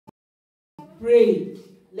pray.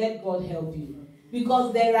 Let God help you.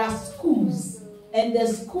 Because there are schools, and the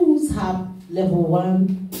schools have level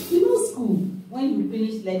 1. You know school, when you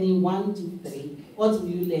finish learning 1, 2, 3, what will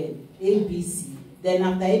you learn? ABC. Then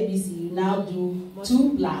after ABC, you now do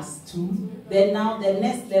 2 + 2. Then now the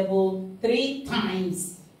next level, 3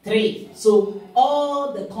 times 3. So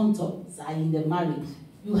all the contours are in the marriage.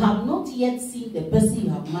 You have not yet seen the person you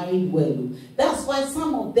have married well. That's why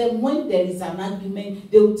some of them, when there is an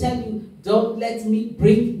argument, they will tell you, don't let me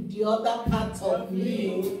bring the other part of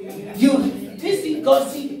me. This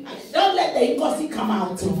ingossip, don't let the ingossip come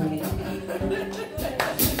out of me.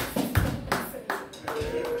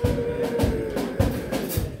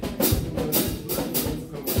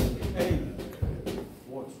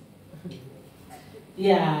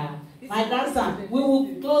 Yeah. My grandson, we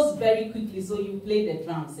will close very quickly so you play the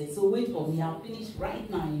drums. So wait for me, I'll finish right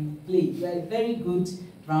now. You play. You are a very good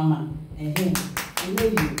drummer. I know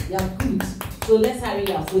you are good. So let's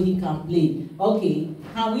hurry up so he can play. Okay,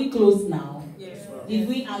 can we close now? Yes. Did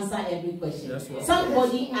we answer every question? Yes,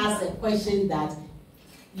 somebody asked a question that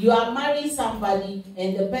you are marrying somebody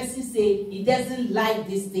and the person say he doesn't like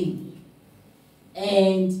this thing.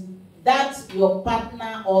 And that your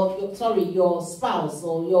partner or your spouse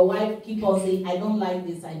or your wife keep on saying, I don't like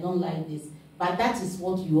this, I don't like this. But that is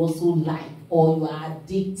what you also like, or you are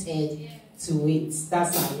addicted to it.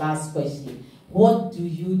 That's our last question. What do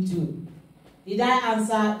you do? Did I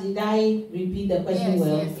answer? Did I repeat the question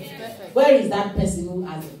well? Yes, where is that person who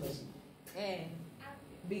asked the question?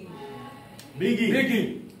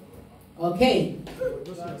 Biggie. Okay.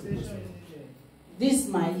 He's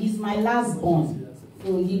my last born.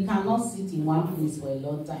 So he cannot sit in one place for a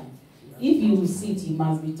long time. If he will sit, he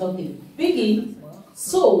must be talking. Biggie,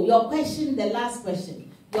 so your question, the last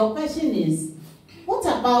question. Your question is, what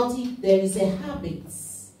about if there is a habit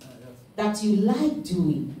that you like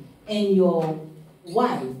doing and your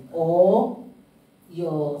wife or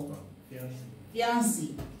your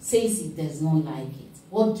fiancé says he does not like it?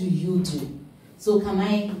 What do you do? So can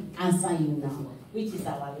I answer you now? Which is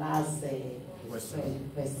our last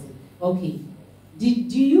question. Okay. Do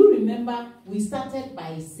you remember we started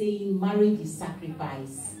by saying marriage is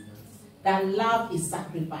sacrifice? That love is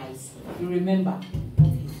sacrifice. You remember?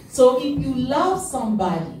 So if you love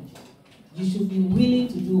somebody, you should be willing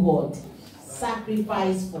to do what?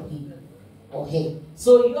 Sacrifice for him or her.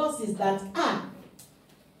 So yours is that,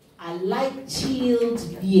 I like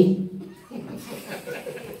chilled beer.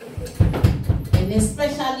 And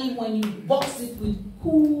especially when you box it with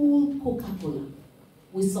cool Coca-Cola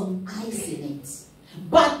with some ice in it.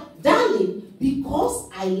 But darling, because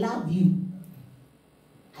I love you,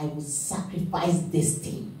 I will sacrifice this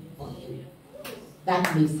thing for you.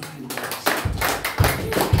 That makes it marriage.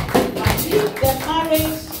 But if the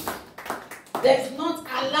marriage does not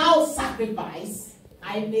allow sacrifice,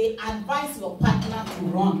 I may advise your partner to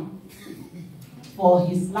run for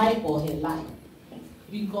his life or her life.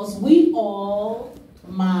 Because we all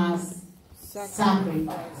must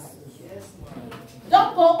sacrifice.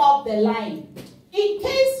 Don't go up the line. In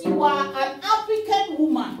case you are an African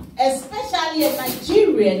woman, especially a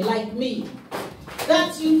Nigerian like me,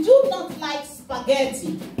 that you do not like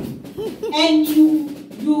spaghetti, and you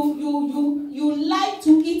like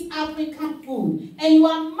to eat African food, and you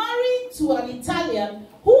are married to an Italian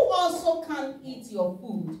who also can't eat your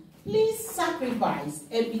food, please sacrifice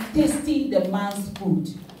and be tasting the man's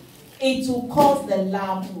food. It will cause the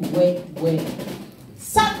love to work well.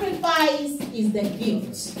 Sacrifice is the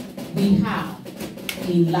gift we have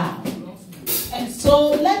in love. And so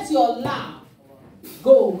let your love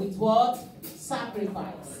go with what?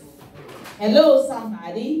 Sacrifice. Hello,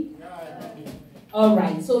 somebody? All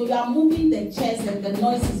right, so you are moving the chairs and the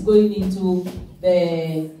noise is going into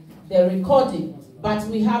the recording, but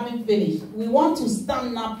we haven't finished. We want to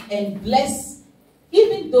stand up and bless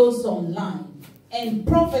even those online and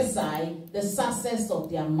prophesy the success of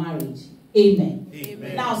their marriage. Amen.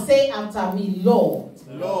 Amen. Now say after me, Lord.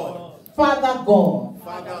 Lord. Father God.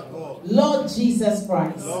 Father God. Lord Jesus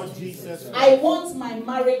Christ. Lord Jesus Christ. I want my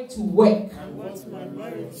marriage to work. I want my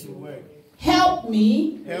marriage to work. Help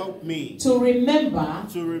me. Help me. To remember.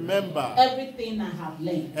 To remember. Everything I have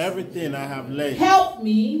learned. Everything I have learned. Help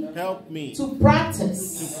me. Help me. To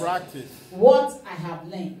practice. To practice. What I have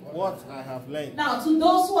learned. What I have learned. Now to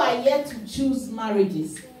those who are yet to choose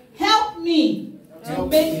marriages, help me. To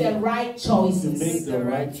make the right choices. To make the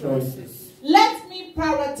right choices. Let me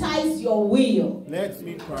prioritize your will. Let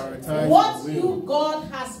me prioritize what you God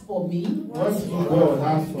has for me. What you God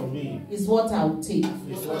has for me is what I will take.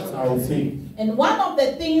 Is what I will take. And one of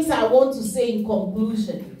the things I want to say in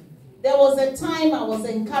conclusion, there was a time I was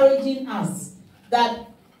encouraging us that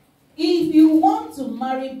If you want to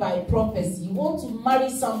marry by prophecy, you want to marry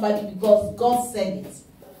somebody because God said it.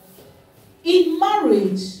 In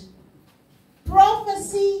marriage,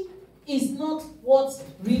 prophecy is not what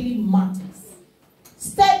really matters.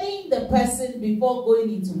 Studying the person before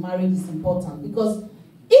going into marriage is important, because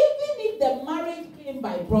even if the marriage came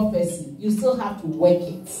by prophecy, you still have to work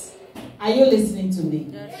it. Are you listening to me?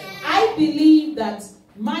 Yes. I believe that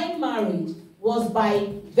my marriage was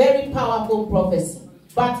by very powerful prophecy.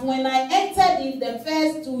 But when I entered in the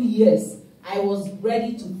first 2 years, I was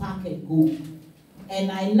ready to pack and go.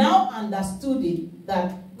 And I now understood it,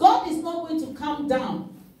 that God is not going to come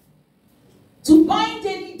down to bind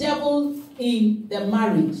any devil in the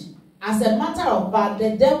marriage. As a matter of fact,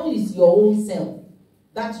 the devil is your own self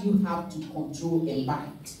that you have to control and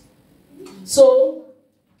bind. So,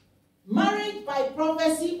 marriage by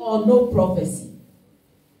prophecy or no prophecy,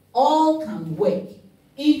 all can work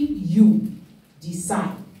if you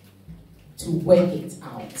decide to work it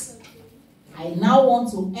out. I now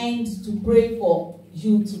want to end to pray for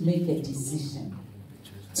you to make a decision.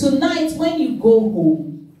 Tonight, when you go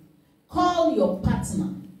home, call your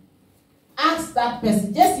partner. Ask that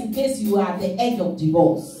person, just in case you are at the edge of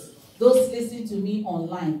divorce. Those listening to me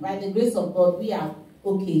online, by the grace of God, we are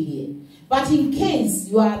okay here. But in case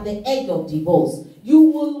you are at the edge of divorce, you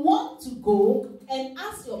will want to go and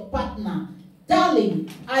ask your partner, darling,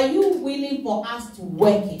 are you willing for us to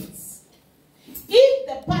work it? If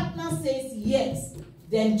the partner says yes,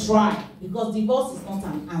 then try, because divorce is not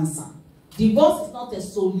an answer. Divorce is not a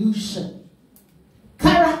solution.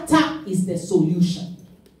 Character is the solution.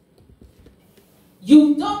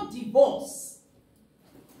 You don't divorce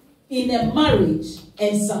in a marriage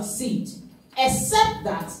and succeed, except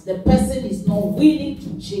that the person is not willing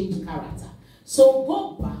to change character. So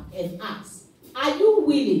go back and ask, are you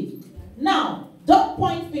willing? Now, don't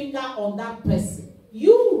point finger on that person.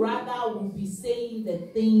 You rather will be saying the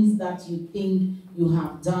things that you think you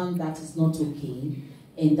have done that is not okay,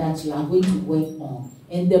 and that you are going to work on.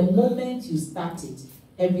 And the moment you start it,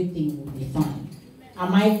 everything will be fine.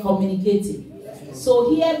 Am I communicating?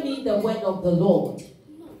 So hear me the word of the Lord.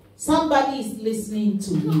 Somebody is listening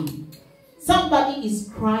to me. Somebody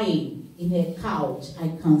is crying in a couch. I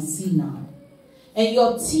can see now. And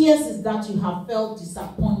your tears is that you have felt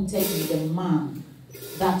disappointed in the man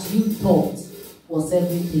that you thought was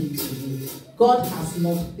everything to you. God has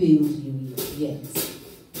not failed you yet.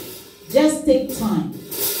 Just take time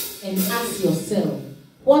and ask yourself,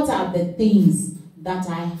 what are the things that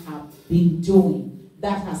I have been doing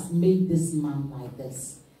that has made this man like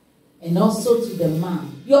this? And also to the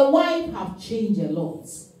man, your wife have changed a lot.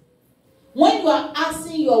 When you are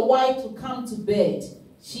asking your wife to come to bed,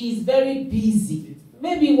 she is very busy.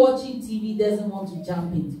 Maybe watching TV, doesn't want to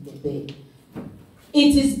jump into the bed.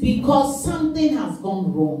 It is because something has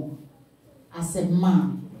gone wrong. As a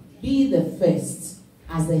man, be the first,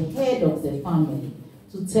 as the head of the family,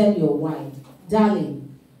 to tell your wife,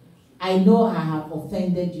 darling, I know I have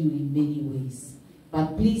offended you in many ways,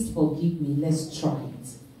 but please forgive me, let's try it.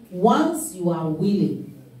 Once you are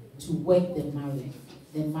willing to work the marriage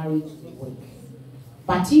will work.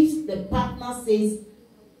 But if the partner says,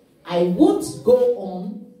 I won't go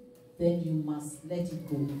on, then you must let it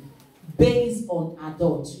go. Based on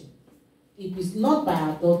adultery. If it's not by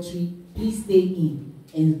adultery, please stay in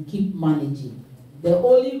and keep managing. The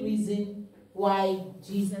only reason why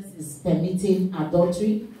Jesus is permitting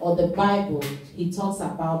adultery, or the Bible, he talks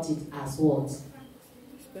about it as what?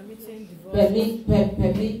 Permitting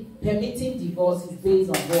divorce. Permitting divorce is based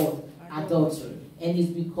on what? Adultery. And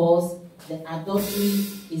it's because the adultery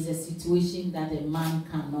is a situation that a man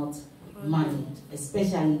cannot manage,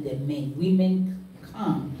 especially the men. Women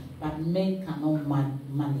can, but men cannot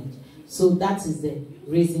manage. So that is the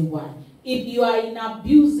reason why. If you are in an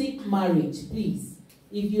abusive marriage, please,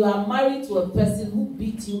 if you are married to a person who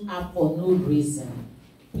beat you up for no reason,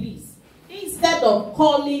 please, instead of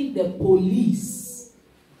calling the police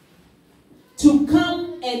to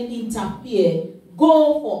come and interfere,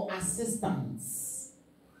 go for assistance.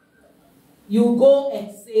 You go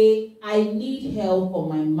and say, I need help for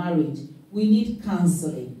my marriage. We need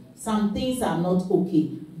counseling. Some things are not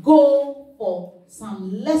okay. Go for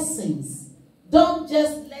some lessons. Don't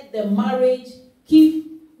just let the marriage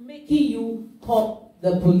keep making you call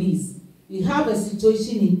the police. We have a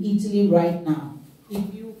situation in Italy right now.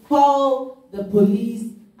 If you call the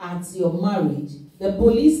police at your marriage, the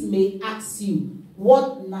police may ask you,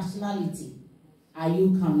 what nationality are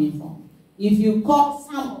you coming from? If you call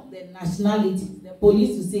some of the nationalities, the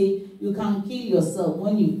police will say, you can kill yourself.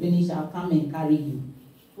 When you finish, I'll come and carry you.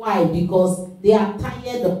 Why? Because they are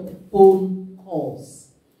tired of the phone calls.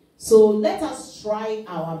 So let us try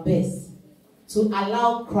our best to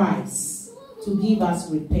allow Christ to give us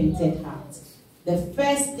repentant hearts. The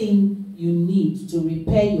first thing you need to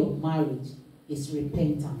repair your marriage is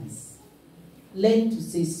repentance. Learn to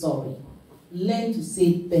say sorry. Learn to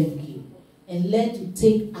say thank you. And learn to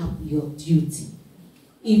take up your duty.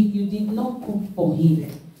 If you did not cook for him,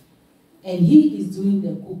 and he is doing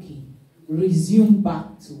the cooking, resume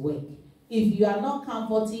back to work. If you are not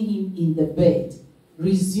comforting him in the bed,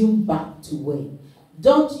 resume back to work.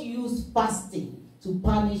 Don't use fasting to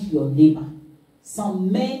punish your neighbor.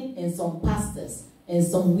 Some men and some pastors and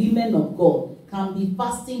some women of God can be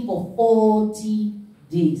fasting for 40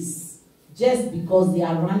 days just because they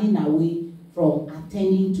are running away from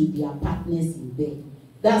attending to their partners in bed.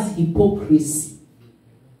 That's hypocrisy.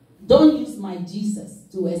 Don't use my Jesus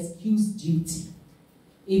to excuse duty.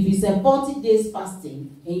 If it's a 40 days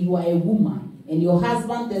fasting and you are a woman and your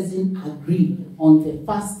husband doesn't agree on the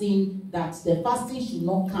fasting, that the fasting should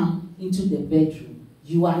not come into the bedroom,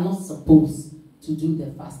 you are not supposed to do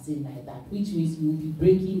the fasting like that, which means you'll be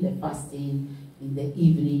breaking the fasting in the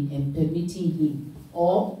evening and permitting him,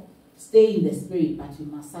 or stay in the spirit, but you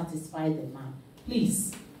must satisfy the man.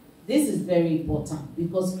 Please, this is very important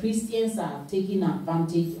because Christians are taking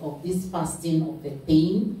advantage of this fasting of the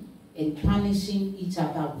pain and punishing each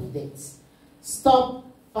other with it. Stop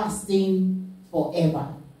fasting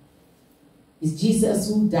forever. It's Jesus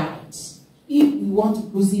who died. If we want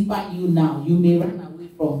to crucify you now, you may run away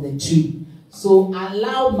from the tree. So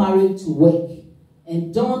allow marriage to work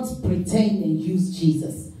and don't pretend and use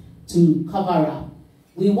Jesus to cover up.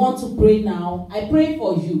 We want to pray now. I pray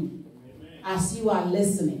for you. Amen. As you are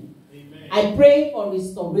listening. Amen. I pray for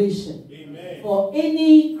restoration. Amen. For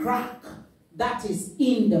any crack that is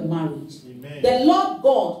in the marriage. Amen. The Lord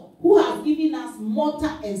God, who has given us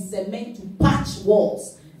mortar and cement to patch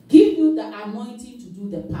walls, give you the anointing to do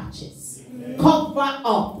the patches. Amen. Cover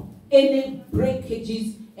up any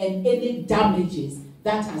breakages and any damages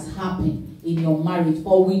that has happened in your marriage.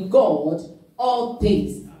 For with God, all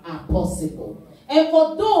things are possible. And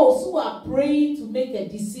for those who are praying to make a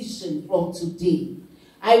decision from today,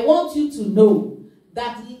 I want you to know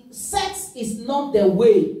that sex is not the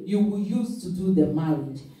way you will use to do the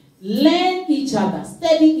marriage. Learn each other,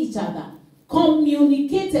 study each other,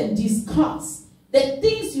 communicate and discuss the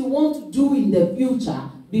things you want to do in the future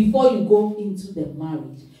before you go into the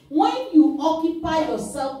marriage. When you occupy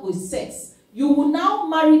yourself with sex, you will now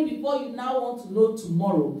marry before you now want to know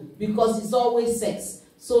tomorrow, because it's always sex.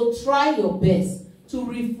 So try your best to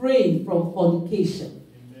refrain from fornication.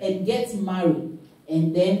 Amen. And get married,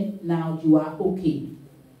 and then now you are okay.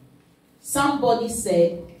 Somebody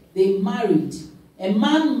said they married, a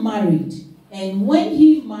man married, and when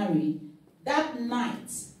he married, that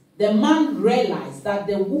night, the man realized that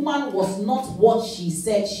the woman was not what she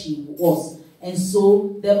said she was. And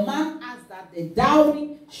so the man asked that the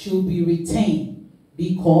dowry should be retained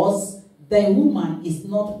because the woman is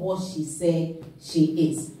not what she said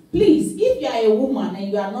she is. Please, if you are a woman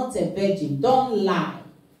and you are not a virgin, don't lie.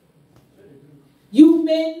 You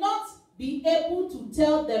may not be able to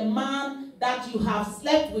tell the man that you have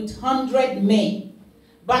slept with 100 men,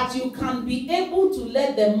 but you can be able to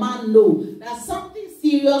let the man know that something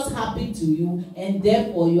serious happened to you and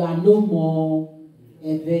therefore you are no more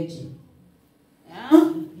a virgin.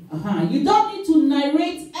 You don't need to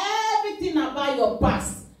narrate everything about your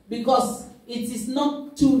past because it is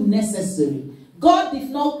not too necessary. God did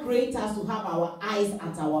not create us to have our eyes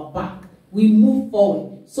at our back. We move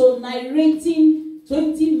forward. So narrating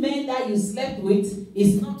 20 men that you slept with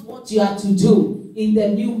is not what you are to do in the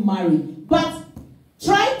new marriage. But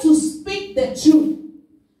try to speak the truth.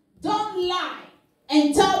 Don't lie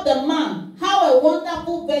and tell the man how a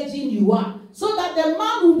wonderful virgin you are, so that the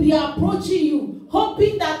man will be approaching you,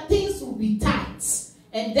 hoping that things will be tight.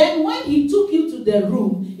 And then when he took you to the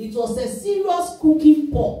room, it was a serious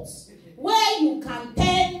cooking pot where you can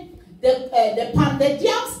turn the pounded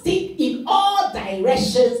yam stick in all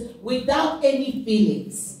directions without any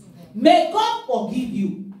feelings. May God forgive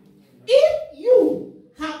you. If you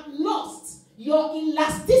have lost your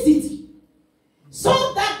elasticity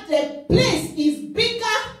so that the place is bigger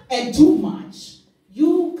and too much,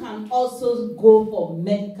 you can also go for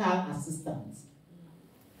medical assistance.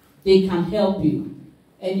 They can help you.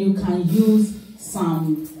 And you can use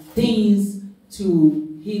some things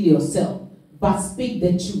to heal yourself. But speak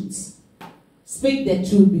the truth. Speak the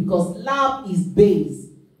truth, because love is based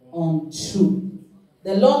on truth.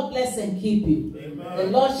 The Lord bless and keep you. Amen. The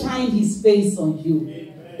Lord shine his face on you.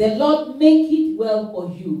 Amen. The Lord make it well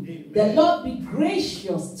for you. Amen. The Lord be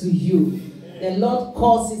gracious to you. Amen. The Lord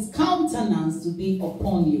cause his countenance to be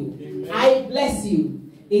upon you. Amen. I bless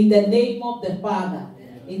you In the name of the Father,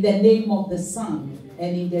 in the name of the Son,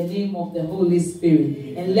 and in the name of the Holy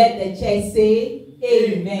Spirit. And let the church say,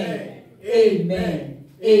 Amen. Amen.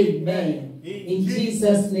 Amen. In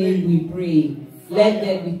Jesus' name we pray. Let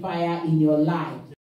there be fire in your life.